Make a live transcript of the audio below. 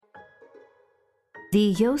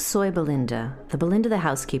The Yo Soy Belinda, the Belinda the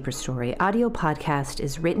Housekeeper Story audio podcast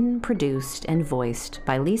is written, produced, and voiced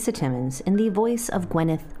by Lisa Timmons in the voice of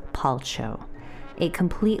Gwyneth Palcho, a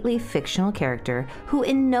completely fictional character who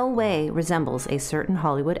in no way resembles a certain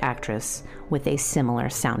Hollywood actress with a similar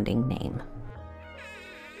sounding name.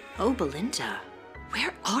 Oh, Belinda,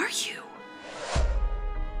 where are you?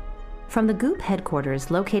 From the Goop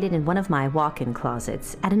headquarters located in one of my walk-in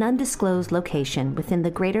closets at an undisclosed location within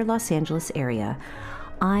the greater Los Angeles area,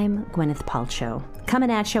 I'm Gwyneth Palcho,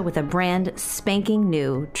 coming at you with a brand spanking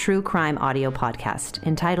new true crime audio podcast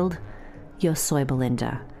entitled Yo Soy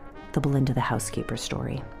Belinda, the Belinda the Housekeeper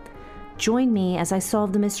Story. Join me as I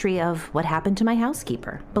solve the mystery of what happened to my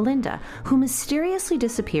housekeeper, Belinda, who mysteriously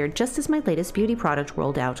disappeared just as my latest beauty product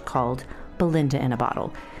rolled out called Belinda in a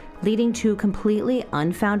Bottle, leading to completely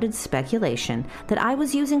unfounded speculation that I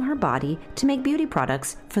was using her body to make beauty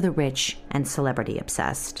products for the rich and celebrity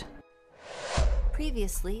obsessed.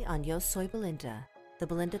 Previously on Yo Soy Belinda, the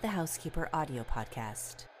Belinda the Housekeeper audio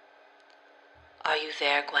podcast. Are you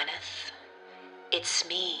there, Gwyneth? It's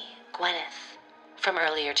me, Gwyneth, from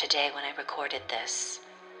earlier today when I recorded this.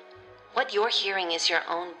 What you're hearing is your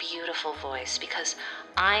own beautiful voice because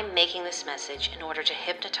I'm making this message in order to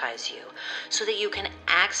hypnotize you so that you can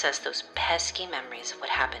access those pesky memories of what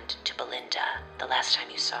happened to Belinda the last time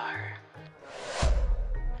you saw her.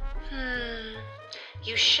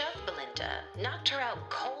 You shoved Belinda, knocked her out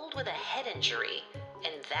cold with a head injury,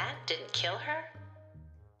 and that didn't kill her?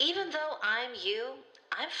 Even though I'm you,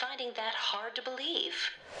 I'm finding that hard to believe.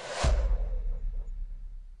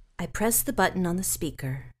 I pressed the button on the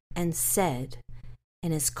speaker and said,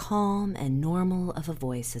 in as calm and normal of a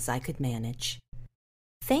voice as I could manage,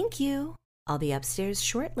 "Thank you. I'll be upstairs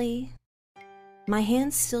shortly." My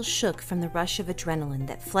hands still shook from the rush of adrenaline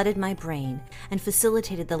that flooded my brain and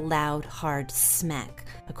facilitated the loud, hard smack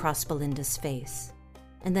across Belinda's face,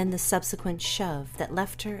 and then the subsequent shove that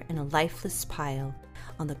left her in a lifeless pile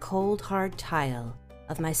on the cold, hard tile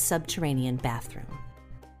of my subterranean bathroom.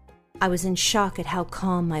 I was in shock at how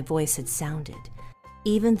calm my voice had sounded,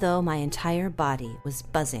 even though my entire body was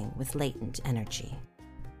buzzing with latent energy.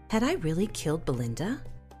 Had I really killed Belinda?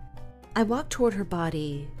 I walked toward her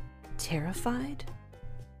body, terrified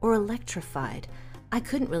or electrified. I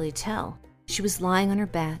couldn't really tell. She was lying on her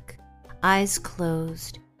back, eyes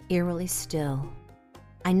closed, eerily still.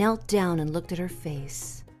 I knelt down and looked at her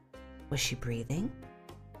face. Was she breathing?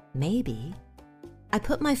 Maybe. I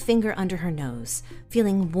put my finger under her nose,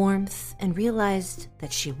 feeling warmth, and realized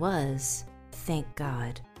that she was, thank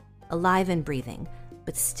God, alive and breathing,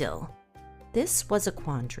 but still, this was a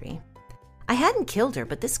quandary. I hadn't killed her,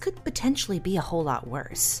 but this could potentially be a whole lot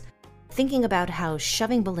worse. Thinking about how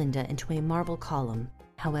shoving Belinda into a marble column,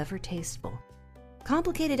 however tasteful,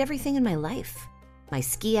 complicated everything in my life. My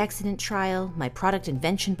ski accident trial, my product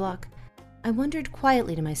invention block. I wondered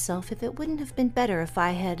quietly to myself if it wouldn't have been better if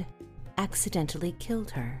I had accidentally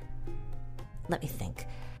killed her. Let me think.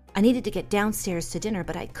 I needed to get downstairs to dinner,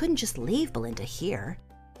 but I couldn't just leave Belinda here.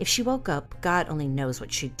 If she woke up, God only knows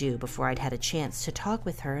what she'd do before I'd had a chance to talk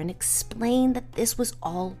with her and explain that this was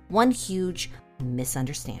all one huge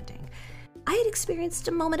misunderstanding. I had experienced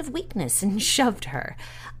a moment of weakness and shoved her.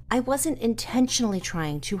 I wasn't intentionally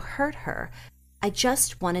trying to hurt her. I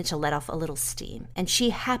just wanted to let off a little steam, and she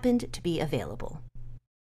happened to be available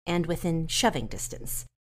and within shoving distance.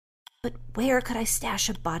 But where could I stash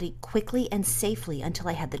a body quickly and safely until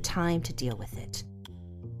I had the time to deal with it?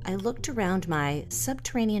 I looked around my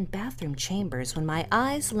subterranean bathroom chambers when my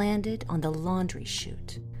eyes landed on the laundry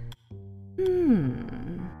chute.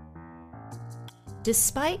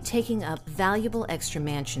 Despite taking up valuable extra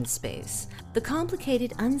mansion space, the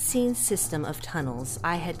complicated unseen system of tunnels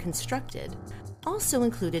I had constructed also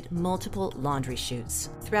included multiple laundry chutes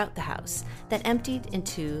throughout the house that emptied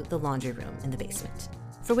into the laundry room in the basement,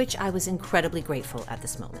 for which I was incredibly grateful at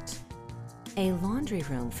this moment. A laundry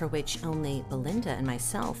room for which only Belinda and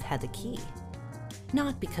myself had the key.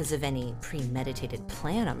 Not because of any premeditated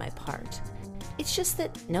plan on my part. It's just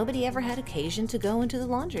that nobody ever had occasion to go into the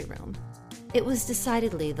laundry room. It was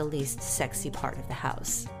decidedly the least sexy part of the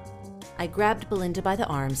house. I grabbed Belinda by the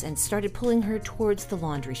arms and started pulling her towards the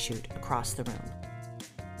laundry chute across the room.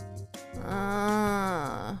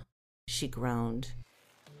 She groaned.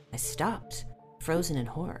 I stopped, frozen in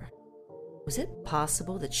horror. Was it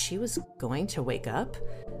possible that she was going to wake up?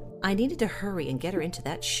 I needed to hurry and get her into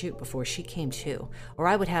that chute before she came to, or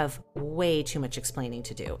I would have way too much explaining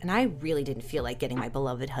to do, and I really didn't feel like getting my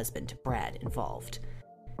beloved husband, Brad, involved.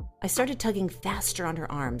 I started tugging faster on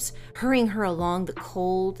her arms, hurrying her along the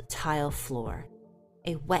cold tile floor.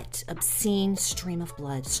 A wet, obscene stream of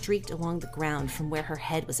blood streaked along the ground from where her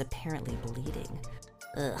head was apparently bleeding.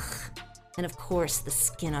 Ugh. And of course, the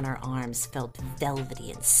skin on her arms felt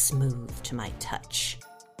velvety and smooth to my touch.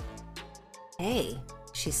 "Hey,"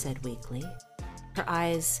 she said weakly. Her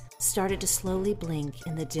eyes started to slowly blink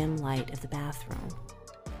in the dim light of the bathroom.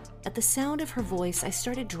 At the sound of her voice, I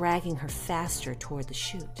started dragging her faster toward the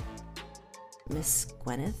chute. "Miss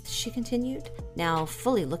Gwyneth," she continued, now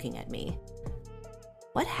fully looking at me.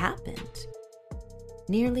 "What happened?"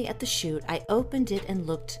 Nearly at the chute, I opened it and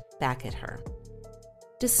looked back at her.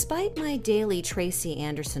 Despite my daily Tracy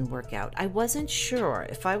Anderson workout, I wasn't sure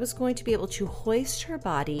if I was going to be able to hoist her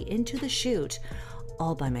body into the chute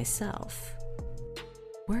all by myself.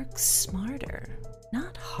 "Work smarter,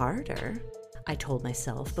 not harder," I told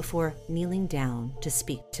myself before kneeling down to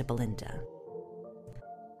speak to Belinda.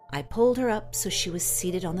 I pulled her up so she was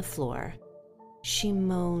seated on the floor. She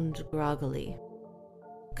moaned groggily.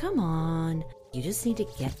 "Come on, you just need to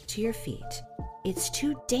get to your feet. It's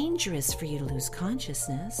too dangerous for you to lose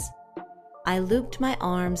consciousness." I looped my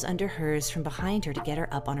arms under hers from behind her to get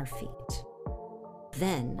her up on her feet.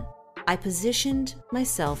 Then I positioned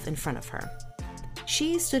myself in front of her.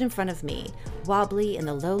 She stood in front of me, wobbly in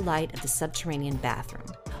the low light of the subterranean bathroom,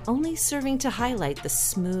 only serving to highlight the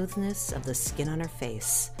smoothness of the skin on her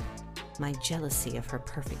face. My jealousy of her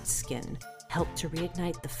perfect skin helped to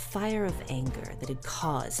reignite the fire of anger that had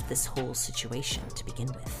caused this whole situation to begin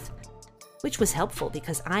with, which was helpful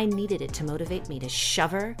because I needed it to motivate me to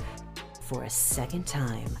shove her, for a second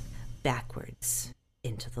time, backwards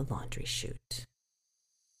into the laundry chute.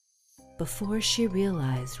 Before she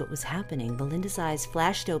realized what was happening, Belinda's eyes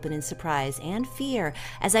flashed open in surprise and fear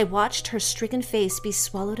as I watched her stricken face be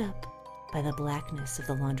swallowed up by the blackness of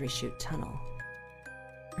the laundry chute tunnel.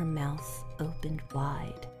 Her mouth opened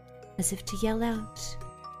wide, as if to yell out,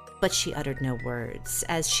 but she uttered no words,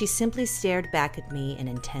 as she simply stared back at me in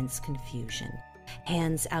intense confusion,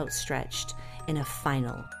 hands outstretched in a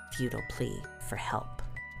final, futile plea for help.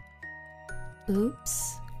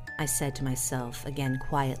 "Oops," I said to myself again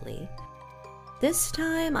quietly. This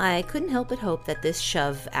time, I couldn't help but hope that this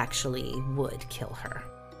shove actually would kill her.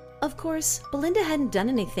 Of course, Belinda hadn't done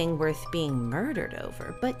anything worth being murdered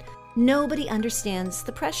over, but nobody understands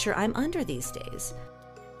the pressure I'm under these days.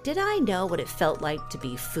 Did I know what it felt like to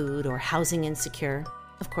be food or housing insecure?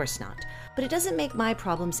 Of course not, but it doesn't make my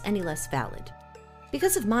problems any less valid.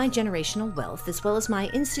 Because of my generational wealth, as well as my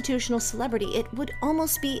institutional celebrity, it would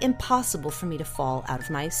almost be impossible for me to fall out of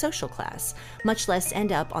my social class, much less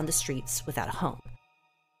end up on the streets without a home.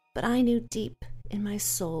 But I knew deep in my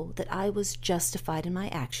soul that I was justified in my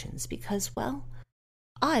actions because, well,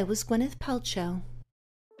 I was Gwyneth Palcho.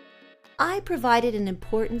 I provided an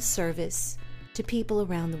important service to people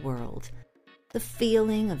around the world. The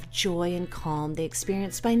feeling of joy and calm they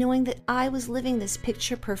experienced by knowing that I was living this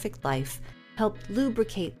picture-perfect life helped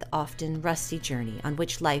lubricate the often rusty journey on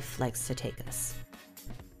which life likes to take us.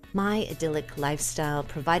 My idyllic lifestyle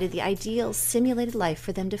provided the ideal simulated life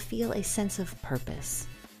for them to feel a sense of purpose,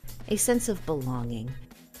 a sense of belonging,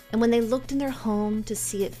 and when they looked in their home to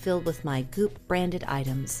see it filled with my Goop-branded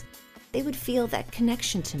items, they would feel that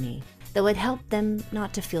connection to me that would help them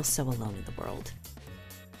not to feel so alone in the world.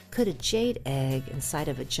 Could a jade egg inside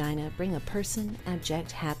a vagina bring a person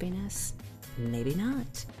abject happiness? Maybe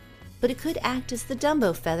not. But it could act as the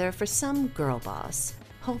Dumbo feather for some girl boss,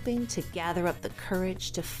 hoping to gather up the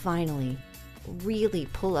courage to finally really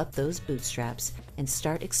pull up those bootstraps and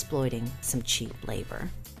start exploiting some cheap labor.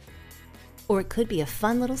 Or it could be a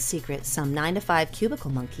fun little secret some 9-to-5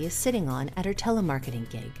 cubicle monkey is sitting on at her telemarketing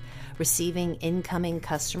gig, receiving incoming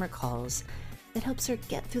customer calls that helps her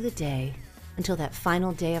get through the day until that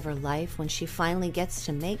final day of her life when she finally gets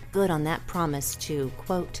to make good on that promise to,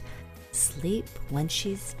 quote, sleep when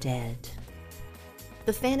she's dead.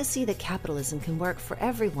 The fantasy that capitalism can work for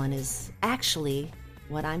everyone is actually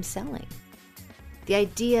what I'm selling. The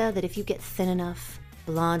idea that if you get thin enough,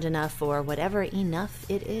 blonde enough, or whatever enough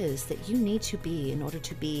it is that you need to be in order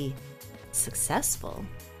to be successful,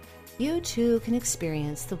 you too can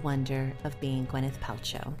experience the wonder of being Gwyneth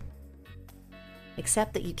Palcho.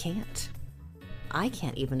 Except that you can't. I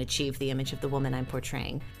can't even achieve the image of the woman I'm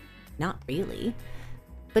portraying. Not really.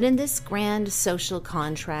 But in this grand social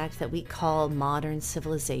contract that we call modern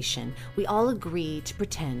civilization, we all agree to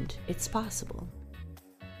pretend it's possible.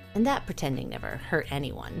 And that pretending never hurt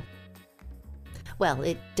anyone. Well,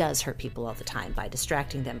 it does hurt people all the time by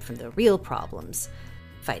distracting them from the real problems,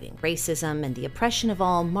 fighting racism and the oppression of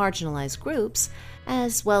all marginalized groups,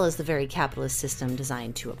 as well as the very capitalist system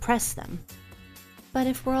designed to oppress them. But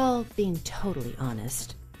if we're all being totally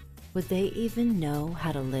honest, Would they even know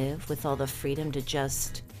how to live with all the freedom to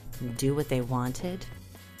just do what they wanted?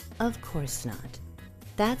 Of course not.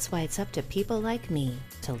 That's why it's up to people like me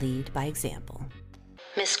to lead by example.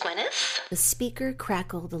 Miss Gwyneth? The speaker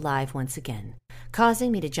crackled alive once again,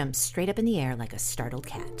 causing me to jump straight up in the air like a startled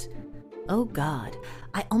cat. Oh God,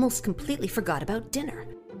 I almost completely forgot about dinner.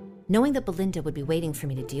 Knowing that Belinda would be waiting for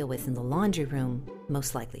me to deal with in the laundry room,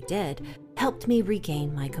 most likely dead, helped me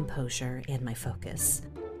regain my composure and my focus.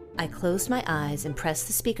 I closed my eyes and pressed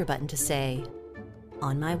the speaker button to say,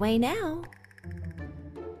 "On my way now."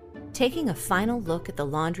 Taking a final look at the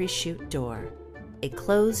laundry chute door, a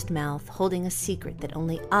closed mouth holding a secret that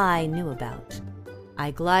only I knew about,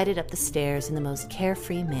 I glided up the stairs in the most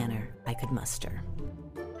carefree manner I could muster.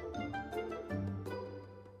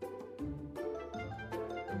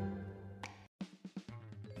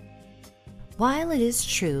 While it is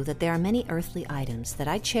true that there are many earthly items that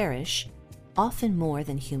I cherish, often more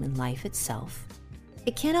than human life itself,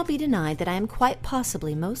 it cannot be denied that I am quite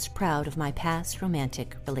possibly most proud of my past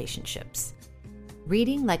romantic relationships.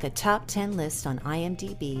 Reading like a top 10 list on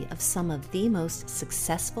IMDb of some of the most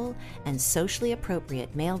successful and socially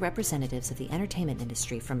appropriate male representatives of the entertainment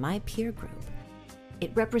industry from my peer group,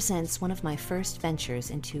 it represents one of my first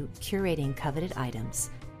ventures into curating coveted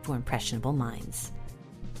items for impressionable minds.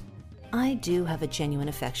 I do have a genuine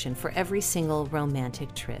affection for every single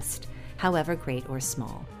romantic tryst, however great or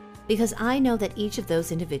small, because I know that each of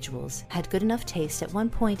those individuals had good enough taste at one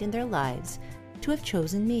point in their lives to have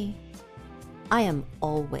chosen me. I am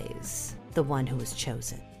always the one who was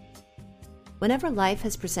chosen. Whenever life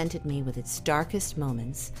has presented me with its darkest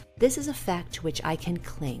moments, this is a fact to which I can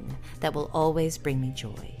cling that will always bring me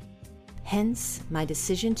joy. Hence, my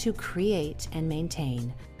decision to create and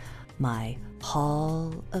maintain my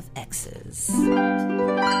Hall of Exes.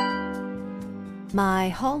 My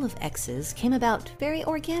Hall of Exes came about very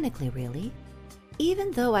organically, really.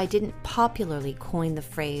 Even though I didn't popularly coin the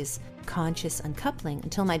phrase conscious uncoupling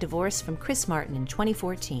until my divorce from Chris Martin in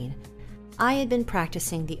 2014, I had been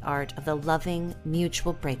practicing the art of the loving,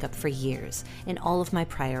 mutual breakup for years in all of my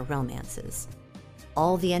prior romances.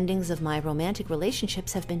 All the endings of my romantic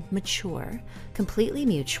relationships have been mature, completely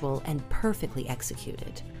mutual, and perfectly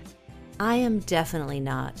executed. I am definitely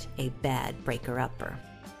not a bad breaker-upper.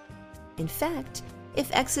 In fact,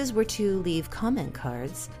 if exes were to leave comment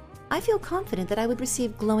cards, I feel confident that I would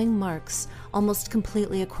receive glowing marks almost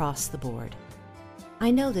completely across the board.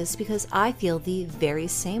 I know this because I feel the very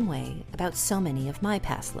same way about so many of my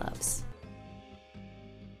past loves.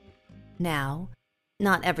 Now,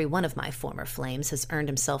 not every one of my former flames has earned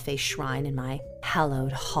himself a shrine in my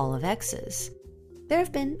hallowed Hall of Exes. There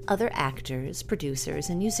have been other actors, producers,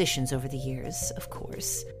 and musicians over the years, of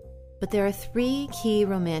course, but there are 3 key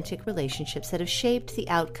romantic relationships that have shaped the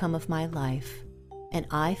outcome of my life, and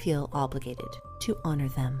I feel obligated to honor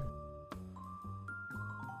them.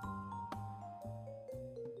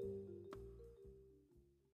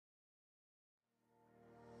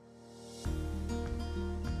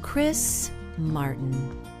 Chris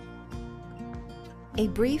Martin. A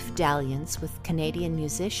brief dalliance with Canadian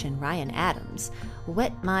musician Ryan Adams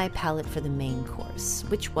whet my palate for the main course,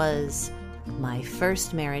 which was my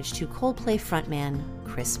first marriage to Coldplay frontman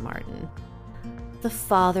Chris Martin, the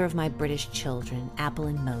father of my British children, Apple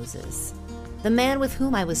and Moses, the man with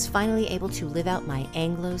whom I was finally able to live out my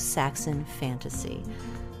Anglo-Saxon fantasy.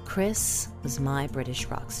 Chris was my British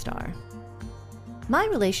rock star. My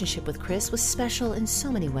relationship with Chris was special in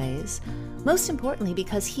so many ways, most importantly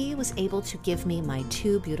because he was able to give me my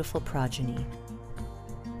 2 beautiful progeny.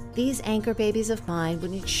 These anchor babies of mine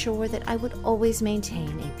would ensure that I would always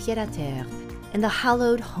maintain a pied-à-terre in the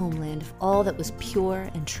hallowed homeland of all that was pure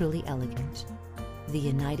and truly elegant, the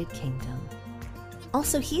United Kingdom.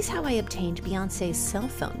 Also, he's how I obtained Beyoncé's cell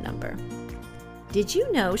phone number. Did you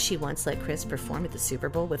know she once let Chris perform at the Super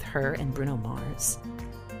Bowl with her and Bruno Mars?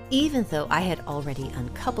 Even though I had already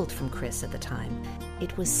uncoupled from Chris at the time,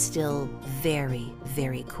 it was still very,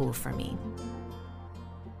 very cool for me.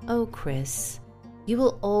 Oh, Chris, you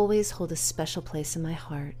will always hold a special place in my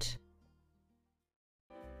heart.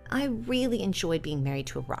 I really enjoyed being married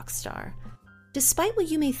to a rock star. Despite what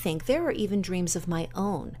you may think, there are even dreams of my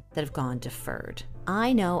own that have gone deferred.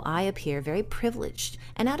 I know I appear very privileged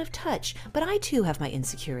and out of touch, but I too have my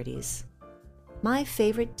insecurities. My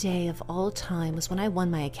favorite day of all time was when I won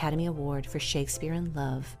my Academy Award for Shakespeare in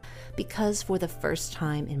Love, because for the first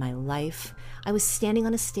time in my life, I was standing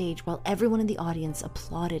on a stage while everyone in the audience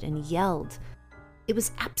applauded and yelled. It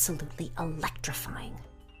was absolutely electrifying.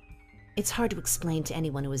 It's hard to explain to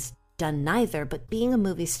anyone who has done neither, but being a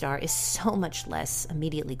movie star is so much less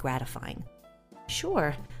immediately gratifying.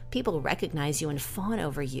 Sure, People recognize you and fawn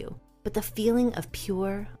over you. But the feeling of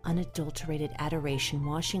pure, unadulterated adoration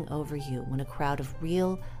washing over you when a crowd of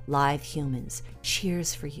real, live humans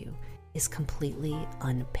cheers for you is completely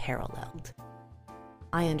unparalleled.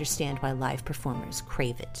 I understand why live performers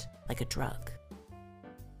crave it like a drug.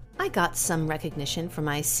 I got some recognition for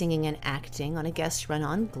my singing and acting on a guest run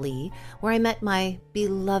on Glee, where I met my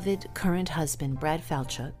beloved current husband, Brad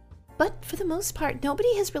Falchuk. But for the most part,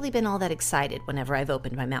 nobody has really been all that excited whenever I've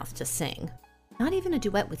opened my mouth to sing. Not even a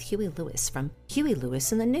duet with Huey Lewis from Huey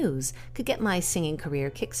Lewis and the News could get my singing career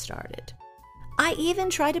kick-started. I even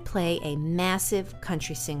tried to play a massive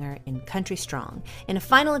country singer in Country Strong in a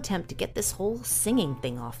final attempt to get this whole singing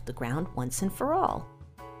thing off the ground once and for all.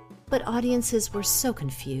 But audiences were so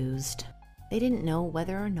confused. They didn't know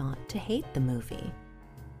whether or not to hate the movie.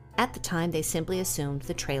 At the time, they simply assumed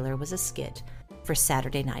the trailer was a skit for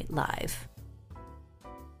Saturday Night Live.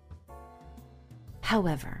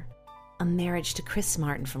 However, a marriage to Chris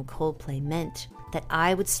Martin from Coldplay meant that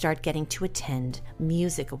I would start getting to attend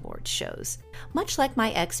music awards shows, much like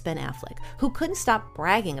my ex Ben Affleck, who couldn't stop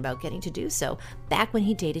bragging about getting to do so back when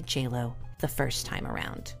he dated J-Lo the first time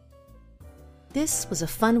around. This was a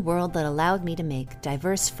fun world that allowed me to make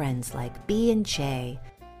diverse friends like B and J,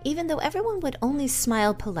 even though everyone would only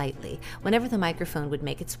smile politely whenever the microphone would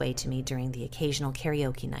make its way to me during the occasional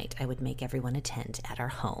karaoke night I would make everyone attend at our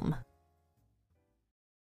home.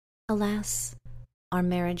 Alas, our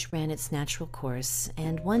marriage ran its natural course,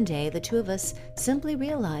 and one day the two of us simply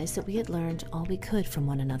realized that we had learned all we could from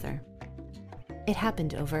one another. It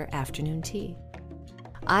happened over afternoon tea.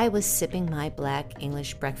 I was sipping my black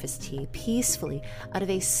English breakfast tea peacefully out of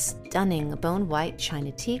a stunning bone-white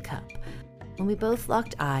china teacup when we both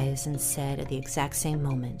locked eyes and said at the exact same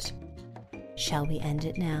moment, "Shall we end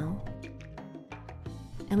it now?"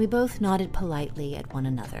 And we both nodded politely at one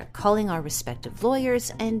another, calling our respective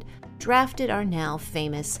lawyers, and drafted our now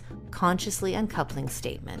famous consciously uncoupling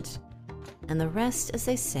statement. And the rest, as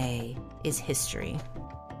they say, is history.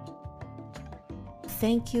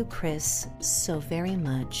 Thank you, Chris, so very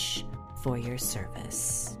much for your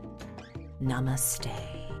service. Namaste.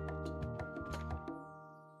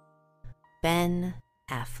 Ben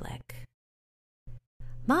Affleck.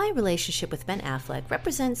 My relationship with Ben Affleck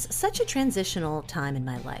represents such a transitional time in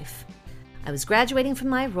my life. I was graduating from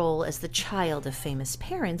my role as the child of famous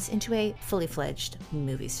parents into a fully fledged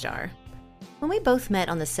movie star. When we both met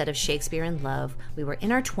on the set of Shakespeare in Love, we were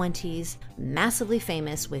in our 20s, massively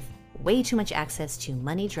famous with way too much access to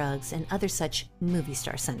money, drugs, and other such movie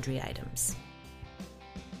star sundry items.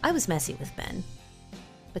 I was messy with Ben,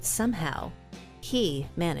 but somehow he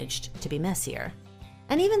managed to be messier.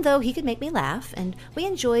 And even though he could make me laugh and we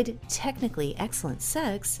enjoyed technically excellent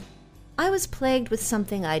sex, I was plagued with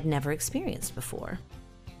something I'd never experienced before.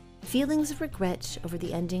 Feelings of regret over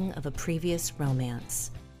the ending of a previous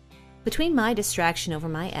romance. Between my distraction over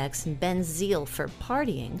my ex and Ben's zeal for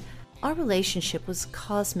partying, our relationship was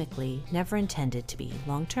cosmically never intended to be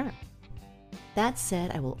long-term. That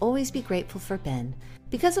said, I will always be grateful for Ben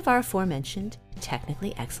because of our aforementioned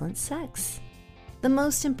technically excellent sex. The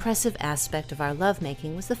most impressive aspect of our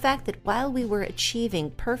lovemaking was the fact that while we were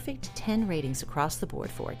achieving perfect 10 ratings across the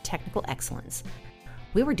board for technical excellence,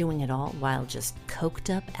 we were doing it all while just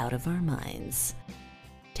coked up out of our minds.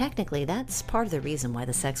 Technically, that's part of the reason why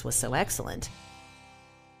the sex was so excellent.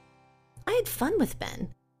 I had fun with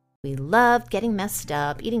Ben. We loved getting messed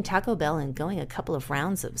up, eating Taco Bell, and going a couple of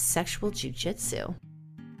rounds of sexual jujitsu.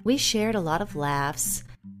 We shared a lot of laughs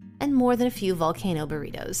and more than a few volcano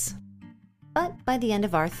burritos. But by the end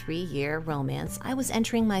of our 3-year romance, I was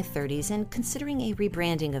entering my 30s and considering a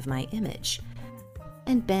rebranding of my image.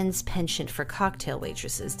 And Ben's penchant for cocktail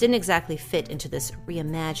waitresses didn't exactly fit into this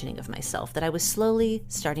reimagining of myself that I was slowly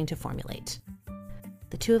starting to formulate.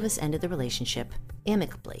 The two of us ended the relationship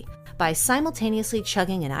amicably by simultaneously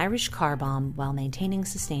chugging an Irish car bomb while maintaining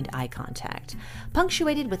sustained eye contact,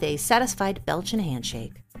 punctuated with a satisfied belch and a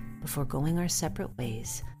handshake, before going our separate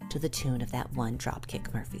ways to the tune of that one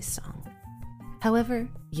Dropkick Murphys song. However,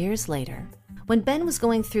 years later, when Ben was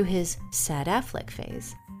going through his sad Affleck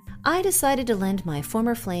phase, I decided to lend my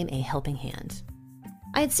former flame a helping hand.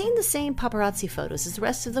 I had seen the same paparazzi photos as the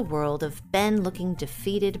rest of the world of Ben looking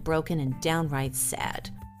defeated, broken, and downright sad.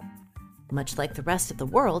 Much like the rest of the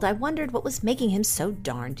world, I wondered what was making him so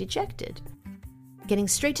darn dejected. Getting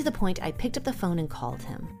straight to the point, I picked up the phone and called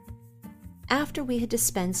him. After we had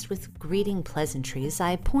dispensed with greeting pleasantries,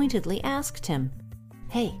 I pointedly asked him,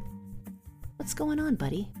 "Hey, what's going on,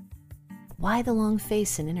 buddy? Why the long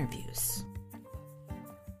face in interviews?"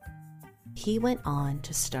 He went on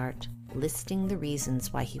to start listing the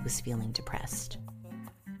reasons why he was feeling depressed.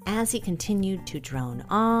 As he continued to drone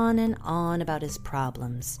on and on about his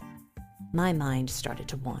problems, my mind started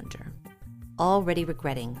to wander, already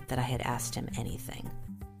regretting that I had asked him anything.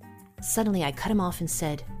 Suddenly, I cut him off and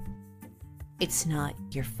said, "It's not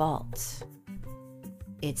your fault.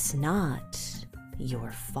 It's not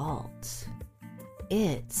your fault.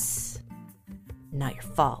 It's not your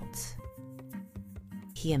fault."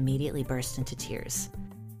 He immediately burst into tears.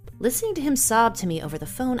 Listening to him sob to me over the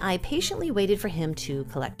phone, I patiently waited for him to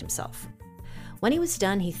collect himself. When he was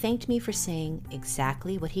done, he thanked me for saying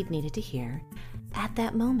exactly what he'd needed to hear at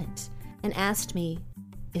that moment and asked me,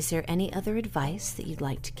 "Is there any other advice that you'd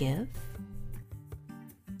like to give?"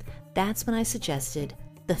 That's when I suggested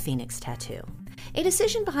the Phoenix tattoo, a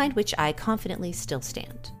decision behind which I confidently still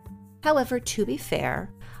stand. However, to be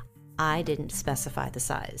fair, I didn't specify the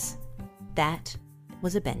size. That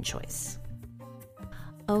was a Ben choice.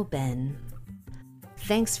 Oh, Ben,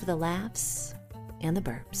 thanks for the laughs and the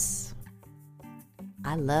burps.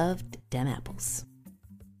 I loved dem apples.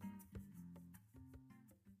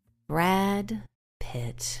 Brad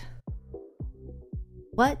Pitt.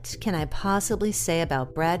 What can I possibly say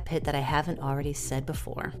about Brad Pitt that I haven't already said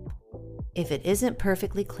before? If it isn't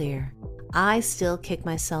perfectly clear, I still kick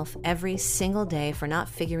myself every single day for not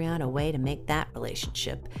figuring out a way to make that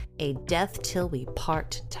relationship a death till we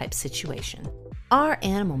part type situation. Our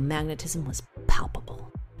animal magnetism was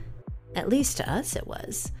palpable. At least to us it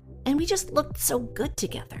was, and we just looked so good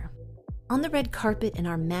together. On the red carpet in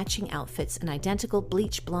our matching outfits and identical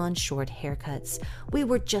bleach blonde short haircuts, we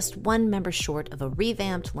were just one member short of a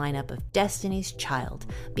revamped lineup of Destiny's Child,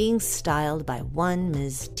 being styled by one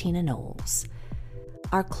Ms. Tina Knowles.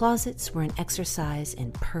 Our closets were an exercise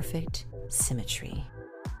in perfect symmetry.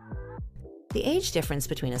 The age difference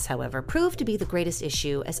between us, however, proved to be the greatest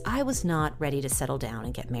issue, as I was not ready to settle down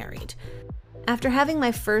and get married. After having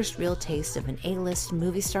my first real taste of an A-list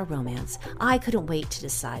movie star romance, I couldn't wait to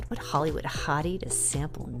decide what Hollywood hottie to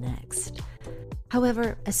sample next.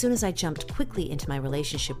 However, as soon as I jumped quickly into my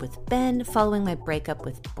relationship with Ben following my breakup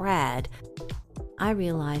with Brad, I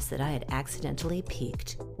realized that I had accidentally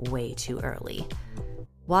peaked way too early.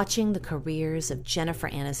 Watching the careers of Jennifer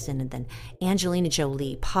Aniston and then Angelina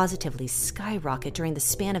Jolie positively skyrocket during the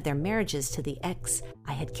span of their marriages to the ex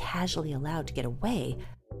I had casually allowed to get away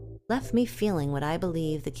left me feeling what I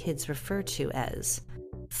believe the kids refer to as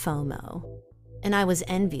FOMO, and I was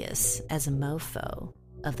envious as a mofo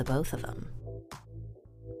of the both of them.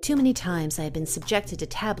 Too many times I had been subjected to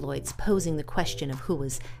tabloids posing the question of who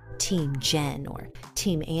was Team Jen or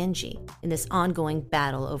Team Angie in this ongoing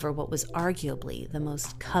battle over what was arguably the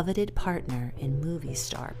most coveted partner in movie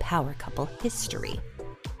star power couple history.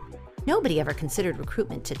 Nobody ever considered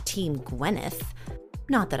recruitment to Team Gwyneth,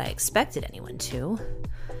 not that I expected anyone to.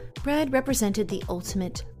 Brad represented the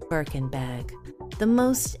ultimate Birkin bag, the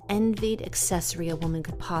most envied accessory a woman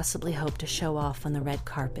could possibly hope to show off on the red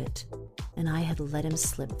carpet, and I had let him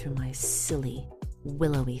slip through my silly,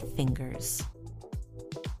 willowy fingers.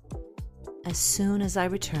 As soon as I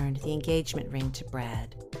returned the engagement ring to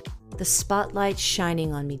Brad, the spotlight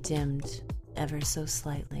shining on me dimmed ever so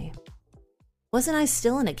slightly. Wasn't I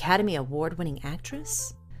still an Academy Award-winning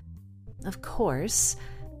actress? Of course,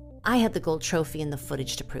 I had the gold trophy and the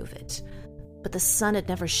footage to prove it, but the sun had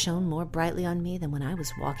never shone more brightly on me than when I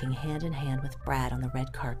was walking hand in hand with Brad on the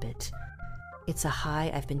red carpet. It's a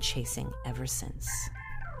high I've been chasing ever since.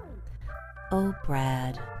 Oh,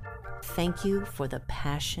 Brad, thank you for the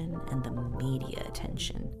passion and the media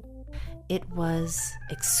attention. It was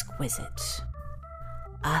exquisite.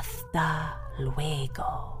 Hasta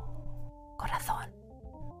luego, corazón.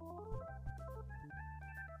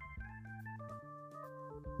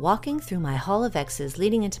 Walking through my hall of exes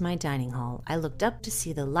leading into my dining hall, I looked up to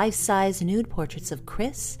see the life-size nude portraits of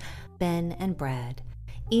Chris, Ben, and Brad,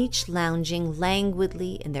 each lounging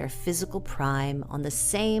languidly in their physical prime on the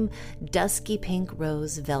same dusky pink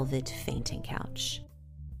rose velvet fainting couch.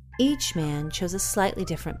 Each man chose a slightly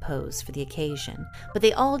different pose for the occasion, but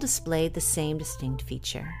they all displayed the same distinct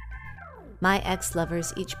feature. My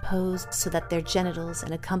ex-lovers each posed so that their genitals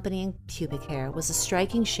and accompanying pubic hair was a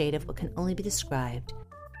striking shade of what can only be described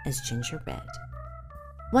as ginger red.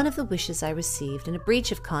 One of the wishes I received in a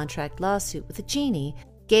breach of contract lawsuit with a genie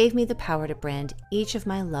gave me the power to brand each of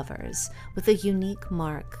my lovers with a unique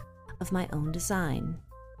mark of my own design.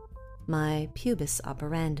 My pubis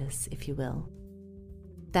operandus, if you will.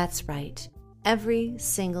 That's right. Every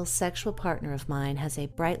single sexual partner of mine has a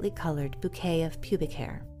brightly colored bouquet of pubic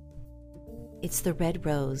hair. It's the red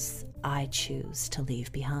rose I choose to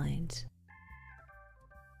leave behind.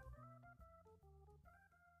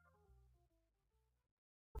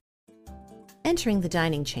 Entering the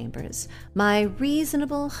dining chambers, my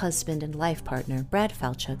reasonable husband and life partner, Brad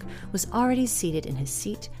Falchuk, was already seated in his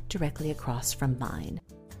seat directly across from mine.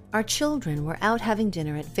 Our children were out having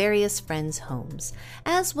dinner at various friends' homes,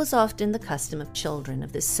 as was often the custom of children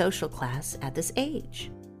of this social class at this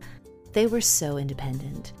age. They were so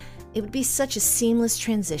independent. It would be such a seamless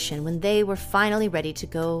transition when they were finally ready to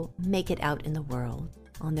go make it out in the world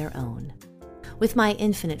on their own. With my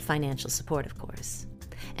infinite financial support, of course.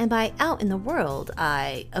 And by out in the world,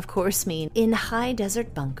 I, of course, mean in high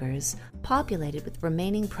desert bunkers populated with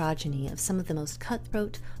remaining progeny of some of the most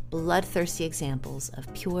cutthroat, bloodthirsty examples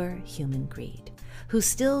of pure human greed, who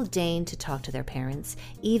still deign to talk to their parents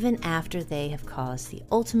even after they have caused the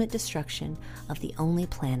ultimate destruction of the only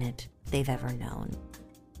planet they've ever known.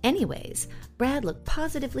 Anyways, Brad looked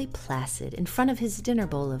positively placid in front of his dinner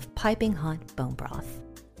bowl of piping hot bone broth.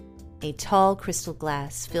 A tall crystal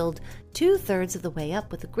glass filled 2/3 of the way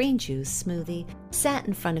up with a green juice smoothie sat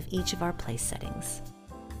in front of each of our place settings.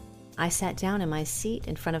 I sat down in my seat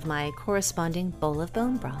in front of my corresponding bowl of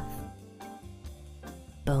bone broth.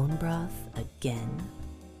 Bone broth again?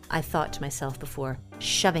 I thought to myself before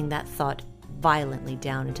shoving that thought violently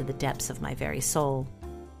down into the depths of my very soul.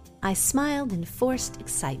 I smiled in forced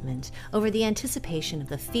excitement over the anticipation of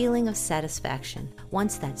the feeling of satisfaction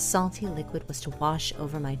once that salty liquid was to wash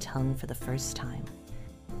over my tongue for the first time.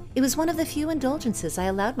 It was one of the few indulgences I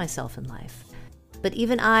allowed myself in life, but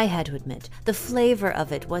even I had to admit the flavor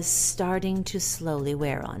of it was starting to slowly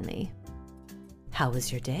wear on me. "How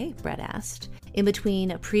was your day?" Brett asked, in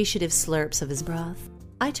between appreciative slurps of his broth.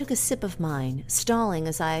 I took a sip of mine, stalling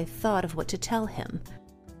as I thought of what to tell him.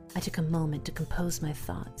 I took a moment to compose my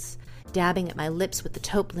thoughts, dabbing at my lips with the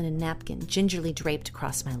taupe linen napkin gingerly draped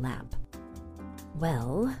across my lap.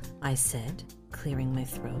 "Well," I said, clearing my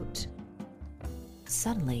throat.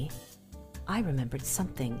 Suddenly, I remembered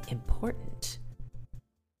something important.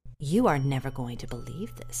 "You are never going to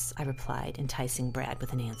believe this," I replied, enticing Brad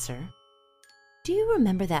with an answer. "Do you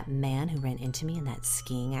remember that man who ran into me in that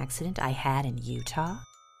skiing accident I had in Utah?"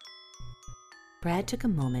 Brad took a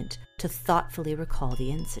moment to thoughtfully recall the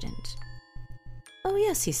incident. "Oh,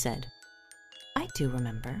 yes," he said. "I do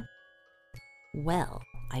remember." "Well,"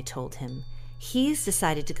 I told him, "he's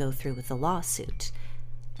decided to go through with the lawsuit,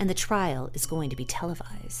 and the trial is going to be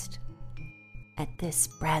televised." At this,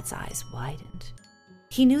 Brad's eyes widened.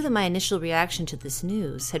 He knew that my initial reaction to this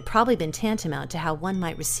news had probably been tantamount to how one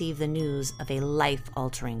might receive the news of a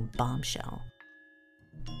life-altering bombshell.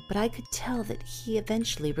 But I could tell that he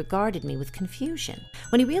eventually regarded me with confusion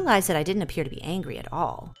when he realized that I didn't appear to be angry at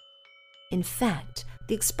all. In fact,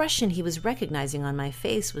 the expression he was recognizing on my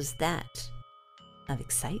face was that of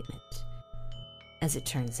excitement. As it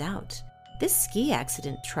turns out, this ski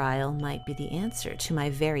accident trial might be the answer to my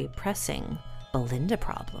very pressing Belinda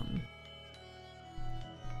problem.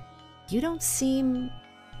 "You don't seem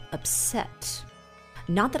upset.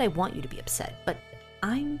 Not that I want you to be upset, but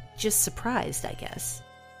I'm just surprised, I guess.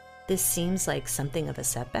 This seems like something of a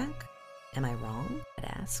setback. Am I wrong?" I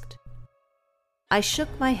asked. I shook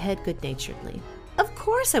my head good-naturedly. Of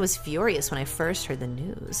course I was furious when I first heard the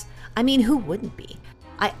news. I mean, who wouldn't be?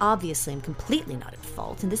 I obviously am completely not at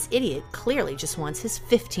fault, and this idiot clearly just wants his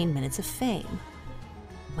 15 minutes of fame.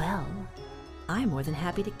 Well, I'm more than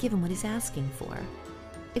happy to give him what he's asking for.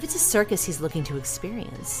 If it's a circus he's looking to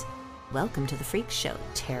experience, welcome to the freak show,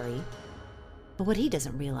 Terry. But what he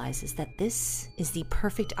doesn't realize is that this is the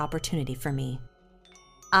perfect opportunity for me.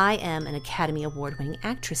 I am an Academy Award-winning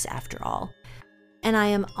actress, after all, and I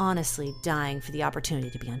am honestly dying for the opportunity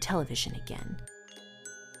to be on television again.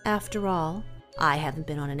 After all, I haven't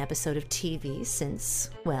been on an episode of TV since,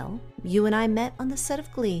 well, you and I met on the set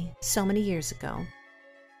of Glee so many years ago.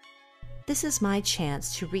 This is my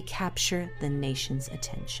chance to recapture the nation's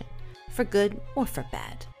attention, for good or for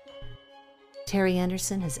bad. Terry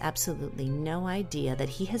Anderson has absolutely no idea that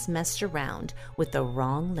he has messed around with the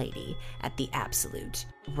wrong lady at the absolute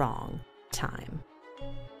wrong time.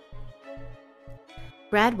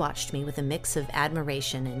 Brad watched me with a mix of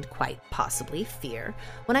admiration and quite possibly fear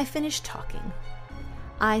when I finished talking.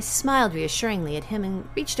 I smiled reassuringly at him and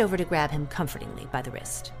reached over to grab him comfortingly by the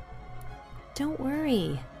wrist. "Don't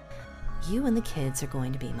worry. You and the kids are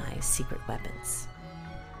going to be my secret weapons."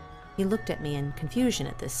 He looked at me in confusion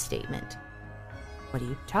at this statement. "What are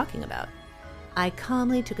you talking about?" I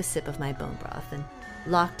calmly took a sip of my bone broth and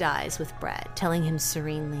locked eyes with Brad, telling him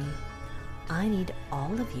serenely, "I need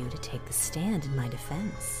all of you to take the stand in my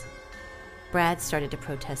defense." Brad started to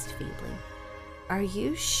protest feebly. "Are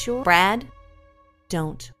you sure?" "Brad,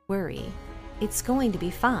 don't worry. It's going to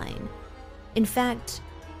be fine. In fact,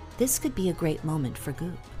 this could be a great moment for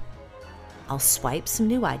Goop." I'll swipe some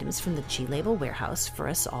new items from the G-Label warehouse for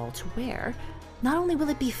us all to wear. Not only will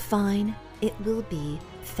it be fine, it will be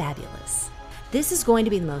fabulous. This is going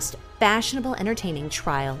to be the most fashionable, entertaining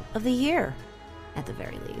trial of the year, at the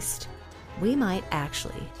very least. We might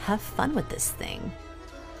actually have fun with this thing.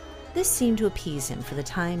 This seemed to appease him for the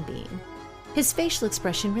time being. His facial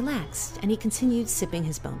expression relaxed, and he continued sipping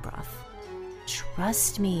his bone broth.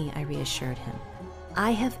 Trust me, I reassured him.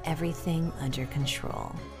 I have everything under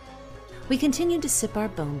control. We continued to sip our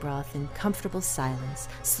bone broth in comfortable silence,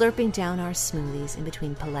 slurping down our smoothies in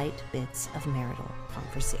between polite bits of marital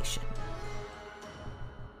conversation.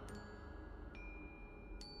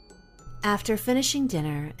 After finishing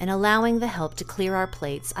dinner and allowing the help to clear our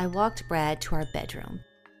plates, I walked Brad to our bedroom,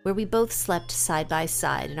 where we both slept side by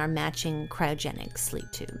side in our matching cryogenic sleep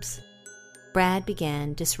tubes. Brad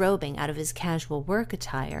began disrobing out of his casual work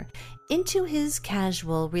attire into his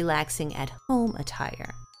casual, relaxing at-home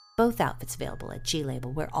attire, both outfits available at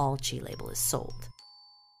G-Label, where all G-Label is sold.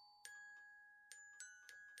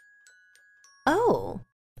 "Oh,"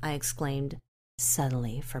 I exclaimed,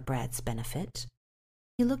 subtly for Brad's benefit.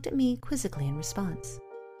 He looked at me quizzically in response.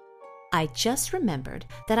 "I just remembered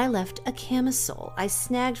that I left a camisole I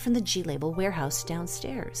snagged from the G-Label warehouse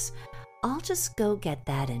downstairs. I'll just go get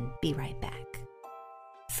that and be right back."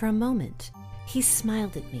 For a moment, he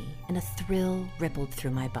smiled at me and a thrill rippled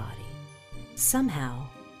through my body. Somehow,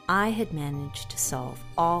 I had managed to solve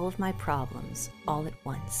all of my problems all at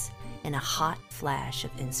once in a hot flash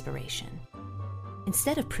of inspiration.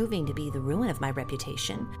 Instead of proving to be the ruin of my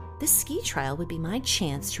reputation, this ski trial would be my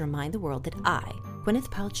chance to remind the world that I,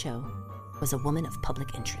 Gwyneth Palcho, was a woman of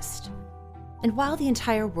public interest. And while the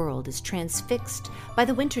entire world is transfixed by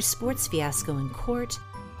the winter sports fiasco in court,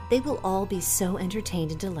 they will all be so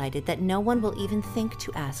entertained and delighted that no one will even think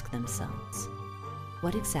to ask themselves,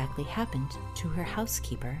 what exactly happened to her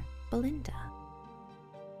housekeeper, Belinda?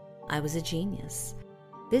 I was a genius.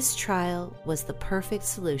 This trial was the perfect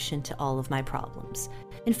solution to all of my problems.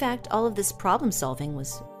 In fact, all of this problem solving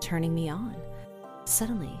was turning me on.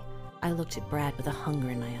 Suddenly, I looked at Brad with a hunger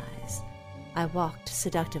in my eyes. I walked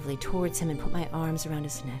seductively towards him and put my arms around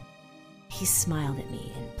his neck. He smiled at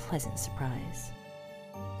me in pleasant surprise.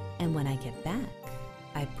 "And when I get back,"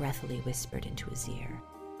 I breathily whispered into his ear,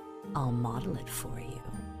 "I'll model it for you."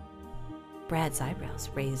 Brad's eyebrows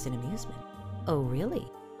raised in amusement. "Oh, really?"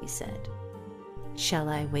 he said. "Shall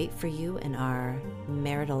I wait for you in our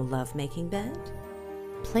marital lovemaking bed?"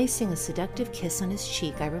 Placing a seductive kiss on his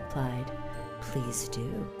cheek, I replied, "Please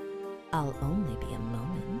do. I'll only be a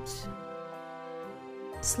moment."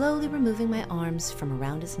 Slowly removing my arms from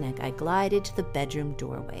around his neck, I glided to the bedroom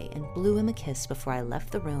doorway and blew him a kiss before I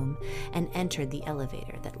left the room and entered the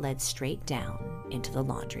elevator that led straight down into the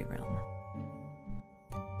laundry room.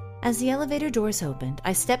 As the elevator doors opened,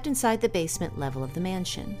 I stepped inside the basement level of the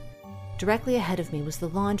mansion. Directly ahead of me was the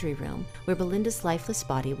laundry room where Belinda's lifeless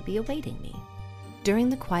body would be awaiting me. During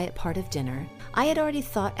the quiet part of dinner, I had already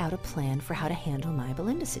thought out a plan for how to handle my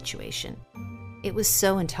Belinda situation. It was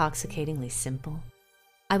so intoxicatingly simple.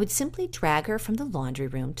 I would simply drag her from the laundry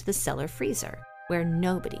room to the cellar freezer, where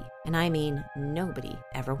nobody, and I mean nobody,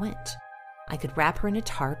 ever went. I could wrap her in a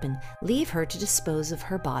tarp and leave her to dispose of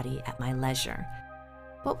her body at my leisure.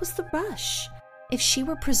 What was the rush? If she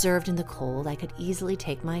were preserved in the cold, I could easily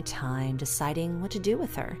take my time deciding what to do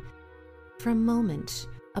with her. For a moment,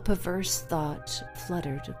 a perverse thought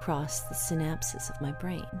fluttered across the synapses of my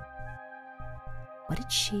brain. What did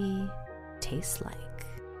she taste like?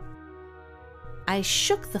 I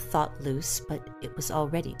shook the thought loose, but it was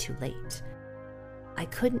already too late. I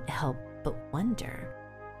couldn't help but wonder,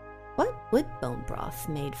 what would bone broth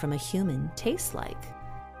made from a human taste like?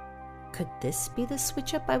 Could this be the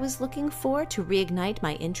switch-up I was looking for to reignite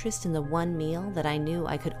my interest in the one meal that I knew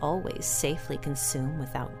I could always safely consume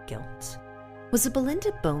without guilt? Was a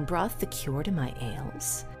Belinda bone broth the cure to my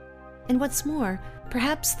ails? And what's more,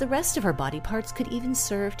 perhaps the rest of her body parts could even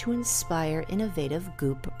serve to inspire innovative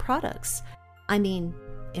goop products. I mean,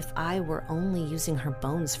 if I were only using her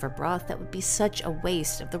bones for broth, that would be such a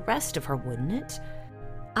waste of the rest of her, wouldn't it?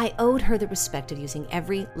 I owed her the respect of using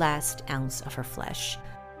every last ounce of her flesh.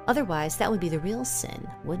 Otherwise, that would be the real sin,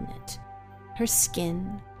 wouldn't it? Her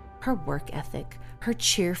skin, her work ethic, her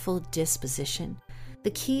cheerful disposition.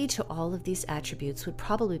 The key to all of these attributes would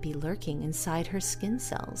probably be lurking inside her skin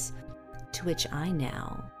cells, to which I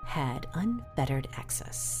now had unfettered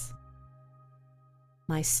access.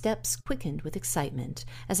 My steps quickened with excitement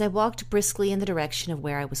as I walked briskly in the direction of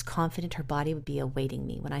where I was confident her body would be awaiting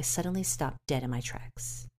me when I suddenly stopped dead in my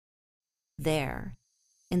tracks. There,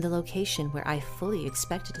 in the location where I fully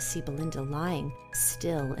expected to see Belinda lying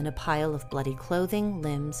still in a pile of bloody clothing,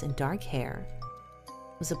 limbs, and dark hair,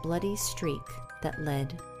 was a bloody streak that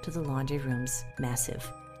led to the laundry room's massive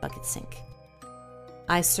bucket sink.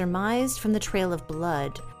 I surmised from the trail of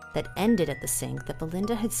blood that ended at the sink that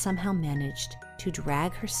Belinda had somehow managed to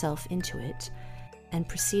drag herself into it and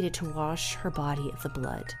proceeded to wash her body of the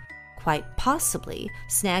blood, quite possibly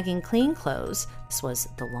snagging clean clothes, this was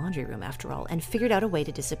the laundry room after all, and figured out a way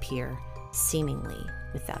to disappear, seemingly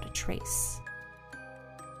without a trace.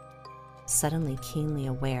 Suddenly keenly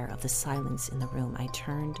aware of the silence in the room, I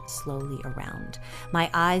turned slowly around, my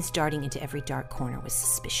eyes darting into every dark corner with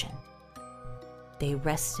suspicion. They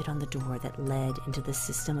rested on the door that led into the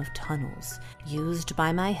system of tunnels used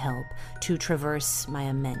by my help to traverse my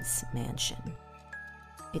immense mansion.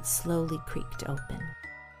 It slowly creaked open.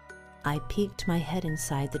 I peeked my head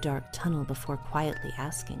inside the dark tunnel before quietly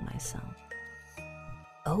asking myself,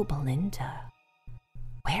 "Oh, Belinda,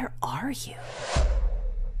 where are you?"